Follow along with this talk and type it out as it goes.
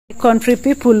Country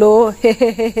people, oh,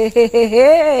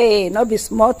 hey, not be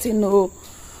smart, you know.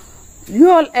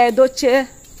 You're Edochie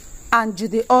and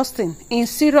Judy Austin in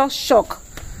serious shock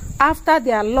after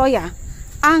their lawyer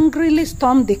angrily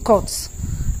stormed the courts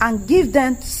and give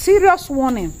them serious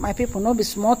warning. My people, not be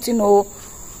smart, you know.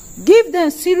 Give them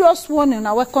serious warning.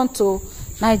 Now welcome to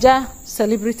Naija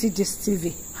Celebrity Gist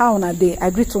TV. How on a day? I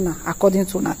agree to una according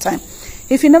to una time.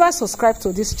 If you never subscribe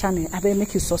to this channel, I will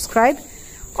make you subscribe.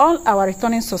 All our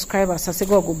returning subscribers, I say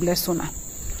God will bless una.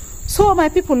 So my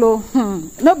people,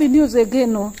 no be news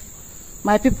again, no.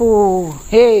 My people,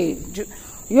 hey,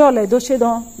 you all Edochie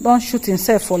don't shoot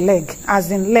himself for leg,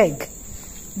 as in leg,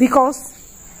 because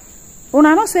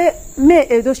una no say may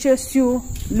Edochie sue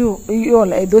you all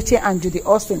Edochie and Judy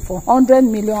Austin for 100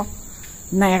 million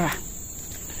naira.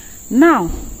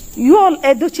 Now, you all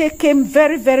Edochie came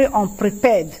very, very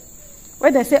unprepared.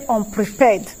 When they say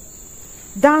unprepared,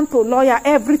 down to lawyer,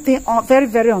 everything very,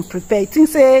 very unprepared. It think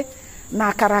say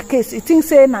na case. It think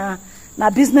say na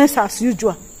business as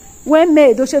usual. When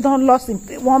May Edochie don't lost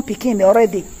one pikin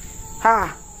already.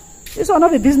 This will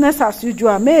not be business as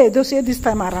usual. May Edochie this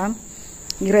time around,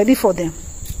 you ready for them.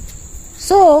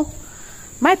 So,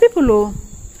 my people,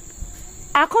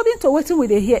 according to what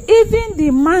we hear, even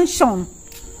the mansion,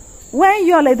 when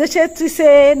you all Edochie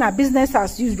say na business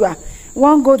as usual,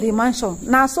 won't go the mansion.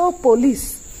 Now so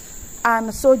police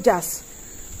and soldiers,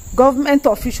 government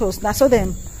officials, now so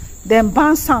them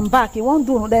bounce am back. He won't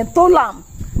do. Then told them.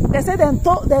 They say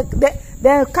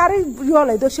they carry you all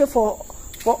Edochie for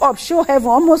up, show heaven,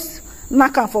 almost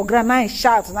knock am for ground. Now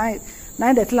shout,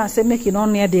 now the land say make it not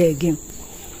near there again.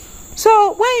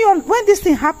 So when this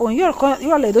thing happen, you all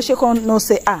Edochie can't no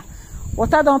say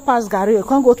water don't pass Gary. You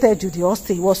can't go tell Judy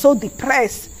Austin. He was so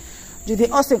depressed. Judy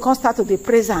Austin can't start to the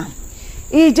prison.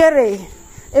 Ijere,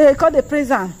 call the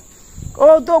prison.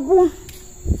 Odogu,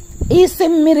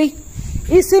 isimiri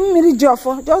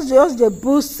jofo, just the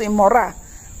boost in morale.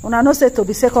 When I know say to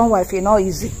be second wife, it's not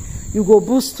easy. You go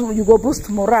boost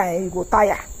morale, you go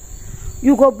tire.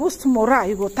 You go boost morale,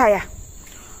 you go tire.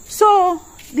 So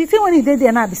the thing when he did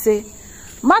there now be say,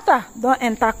 matter don't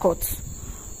enter court.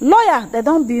 Lawyer, they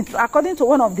don't be, according to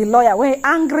one of the lawyer, when he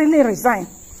angrily resign,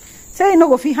 say he no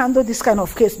go fit handle this kind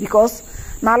of case because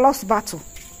now lost battle.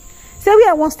 Say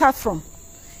where I won't start from.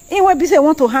 In what be say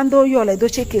want to handle your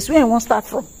Edochie case, where I won't start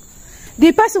from.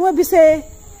 The person will be say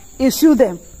he sue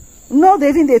them. No, they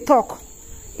even they talk.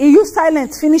 He use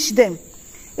silence, finish them.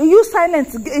 He use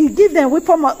silence, he give them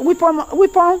weapon of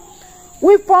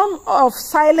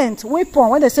silence. Weapon,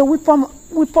 when they say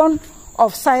weapon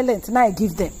of silence, now I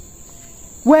give them.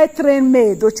 Where train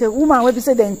made, Edochie, woman will be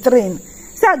say then train.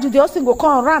 Say Judy Austin go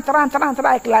come rant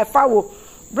like fowl.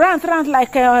 Rant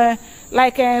like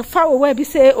a fowl where be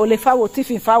say ole fowl,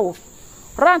 thief in fowl.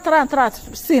 Rant.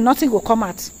 See, nothing will come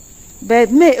out.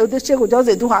 But May Edochie go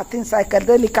just do her things like a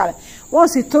delicate.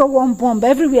 Once he throw one bomb,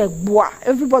 everywhere, boah,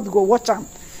 everybody go watch him.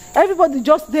 Everybody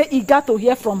just there eager to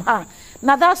hear from her.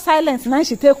 Now that silence, now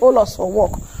she take all us for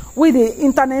work. With the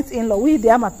internet in law, with the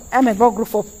Amebo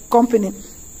group of company.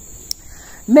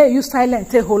 May you silent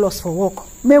take hold us for work.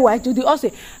 May why Judy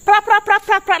Austin pra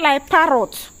like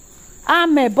parrot.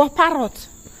 Amebo parrot.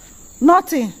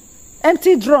 Nothing.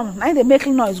 Empty drum. Now they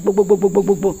making noise. Bo.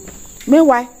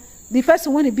 Meanwhile, the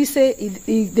person when he be say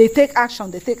they take action,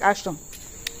 they take action.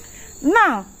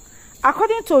 Now,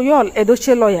 according to your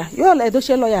Edochie lawyer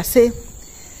say,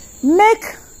 make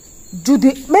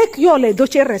your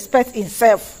Edochie respect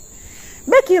himself.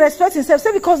 Make he respect himself.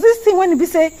 Say because this thing when he be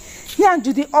say he and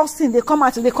Judy Austin they come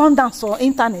out, they come dance on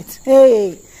internet.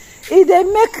 Hey, if they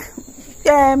make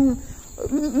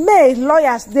May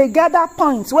lawyers they gather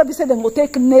points where they say they go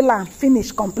take nail and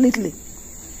finish completely.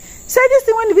 Say this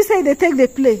thing when we say they take the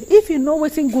play. If you know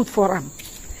what's good for them,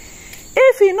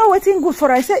 if you know what's good for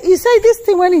them, he say this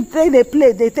thing when he take the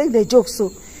play, they take the joke.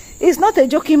 So it's not a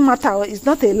joking matter, or it's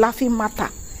not a laughing matter.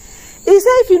 He say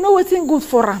if you know what's good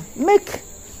for them, make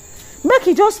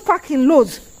he just pack in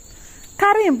loads,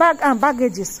 carry in bag and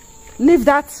baggages, leave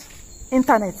that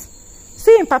internet.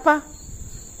 See him, Papa.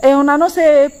 And I know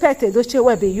say pet Edochie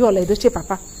will be you all Edochie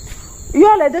Papa. You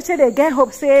all Edochie they get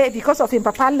hope say because of him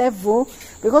Papa level,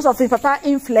 because of him Papa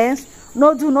influence,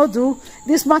 no do.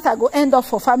 This matter go end up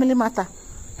for family matter.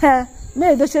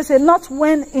 May Edochie say not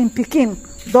when in Pikin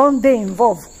don't they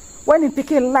involve. When in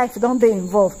Pikin life don't they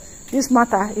involve. This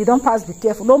matter, you don't pass be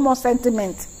careful. No more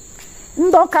sentiment. You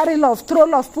don't carry love, throw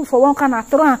love, put for one corner,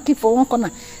 throw and keep for one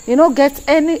corner. You don't get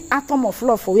any atom of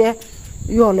love for where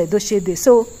you all Edochie dey.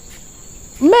 So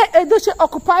May Edochie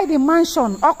occupy the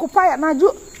mansion, occupy it. Now,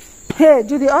 hey,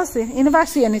 Judy Austin, you never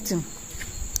see anything.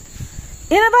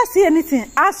 he never see anything.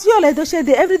 As Yul Edochie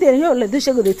dey every day, Yul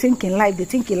Edochie go dey think in life, they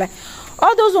think in life.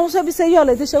 All those ones wey be say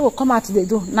Yul Edochie go come out they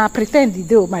do. Now pretend they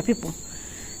do, my people.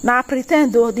 Now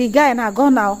pretend though the guy now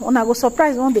gone now. Una go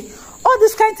surprise one day. All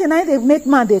this kind of thing they make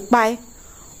man they buy.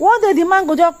 One day the man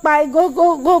go just buy,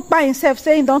 go buy himself,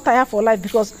 saying don't tire for life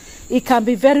because it can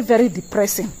be very, very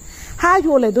depressing. How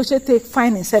Yul Edochie take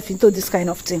find himself into this kind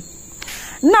of thing?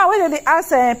 Now when they ask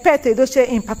Pet Edochie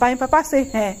in Papa say,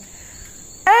 hey,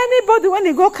 anybody when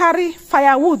they go carry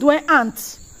firewood when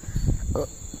ants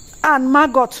and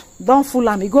maggot don't fool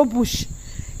him, he go bush.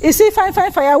 He see find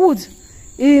firewood,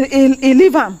 he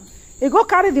leave him. He go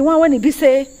carry the one when he be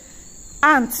say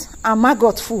ants and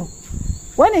maggot full.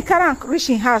 When he carry and reach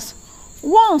in house,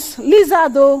 once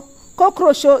lizard or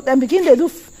cockroach, then begin they do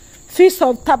feast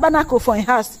of tabernacle for in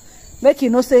house. Make you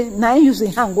know say na use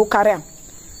in hand go carry him.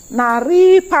 Na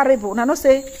real parable. Una know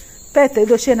say Pet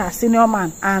Edochie na senior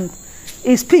man and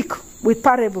he speak with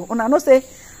parable. Una know say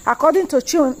according to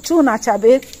Chunu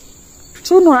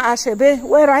Achebe,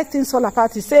 where write things all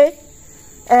apart, he say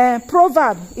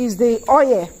proverb is the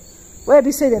oil where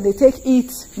we say that they take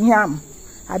eat yam.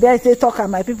 I bet they talk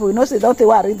and my people, you know say don't they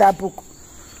want to read that book.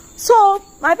 So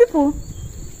my people,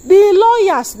 the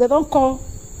lawyers they don't call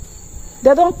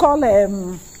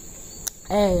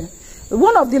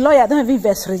one of the lawyers don't even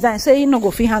verse resign, say he no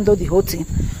go fit handle the whole thing.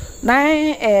 Now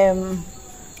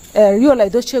Yul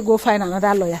Edochie go find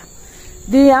another lawyer.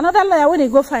 Another lawyer when he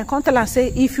go find come tell and say,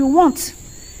 if you want,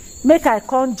 make I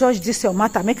come judge this your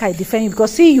matter, make I defend you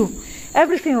because see you,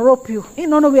 everything rope you. You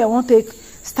don't know where I want to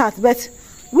start, but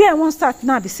where I want to start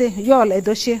now be say Yul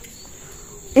Edochie.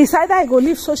 It's either I go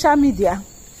leave social media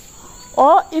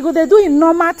or he go they do in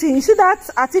normal thing. You see that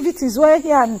activities where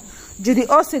he and Judy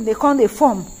Austin they come they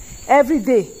form every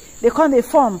day. They come they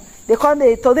form. They come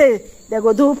they today they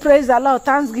go do praise the Lord,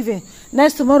 Thanksgiving.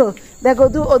 Next tomorrow they go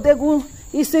do Odegu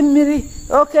Isim Miri,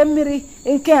 okay Miri,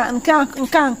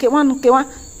 nke one.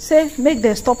 Say make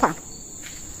them stop him.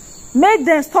 Make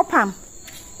them stop him.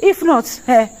 If not,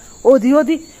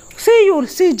 Odi, see you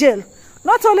see jail.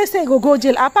 Not only say go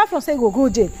jail, apart from say go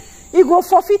jail, he go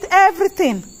forfeit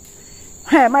everything.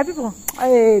 Hey, my people,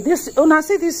 this una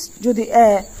see this Judy,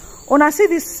 una see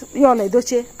this Yul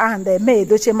Edochie and May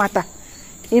Edochie matter.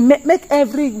 It make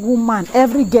every woman,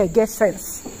 every girl get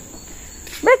sense.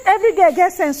 Make every girl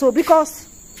get sense, so because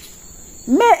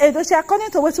May Edochie,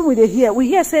 according to what we hear, we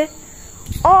hear say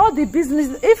all the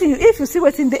business. If you see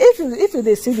what in the if you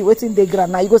they see the waiting the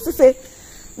ground now, you go to say,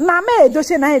 na May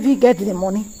Edochie na even get the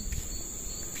money.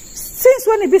 Since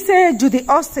when it be say Judy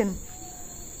Austin,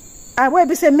 and when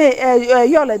be say May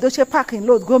Yul Edochie packing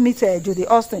load go meet Judy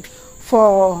Austin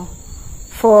for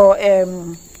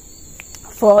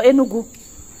Enugu,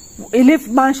 he live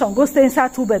mansion, go stay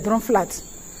inside 2-bedroom flat.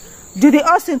 Judy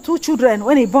Austin 2 children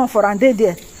when he born for and they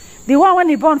there. The one when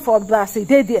he born for Bass, he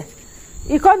did there.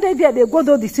 He can't there, they go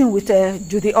do the thing with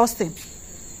Judy Austin.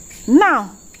 Now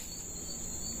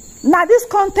this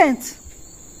content,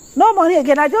 no money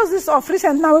again. I just this of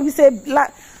recent now we say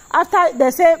after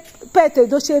they say Pet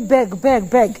Edochie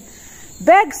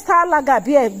beg Star Lager,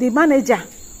 the manager,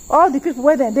 all the people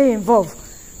where they involved.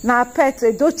 Now Pet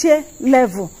Edochie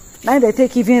level. Now they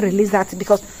take even release that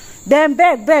because them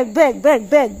beg,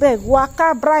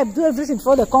 waka, bribe, do everything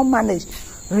before they come manage,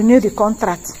 renew the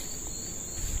contract.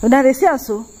 Now they say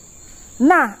so.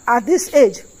 Now at this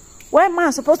age, when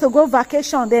man supposed to go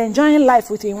vacation, they enjoying life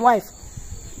with his wife.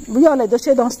 Yul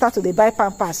Edochie don't start to buy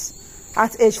pampers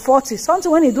at age 40.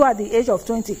 Something when he do at the age of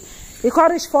 20, he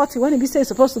can reach 40 when he be say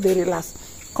supposed to be relaxed.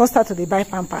 Can start to buy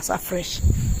pampers afresh.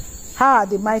 How are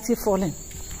the mighty falling?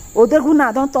 Odegu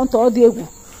now don't turn to Odegu.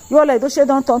 Yul Edochie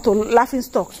don't turn to laughing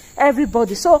stock.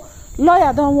 Everybody. So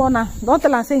lawyer don't wanna don't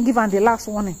tell and say give him the last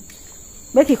warning.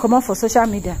 Make it come out for social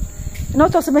media.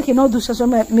 Not also make it not do social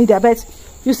media, but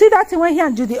you see that thing when he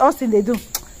and Judy Austin they do.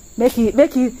 Make it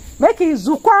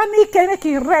zukwani can make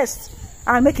it rest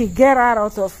and make it get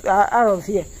out of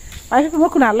here. I hope you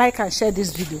can like and share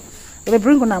this video. We'll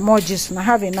bring on more gist.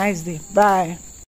 Have a nice day. Bye.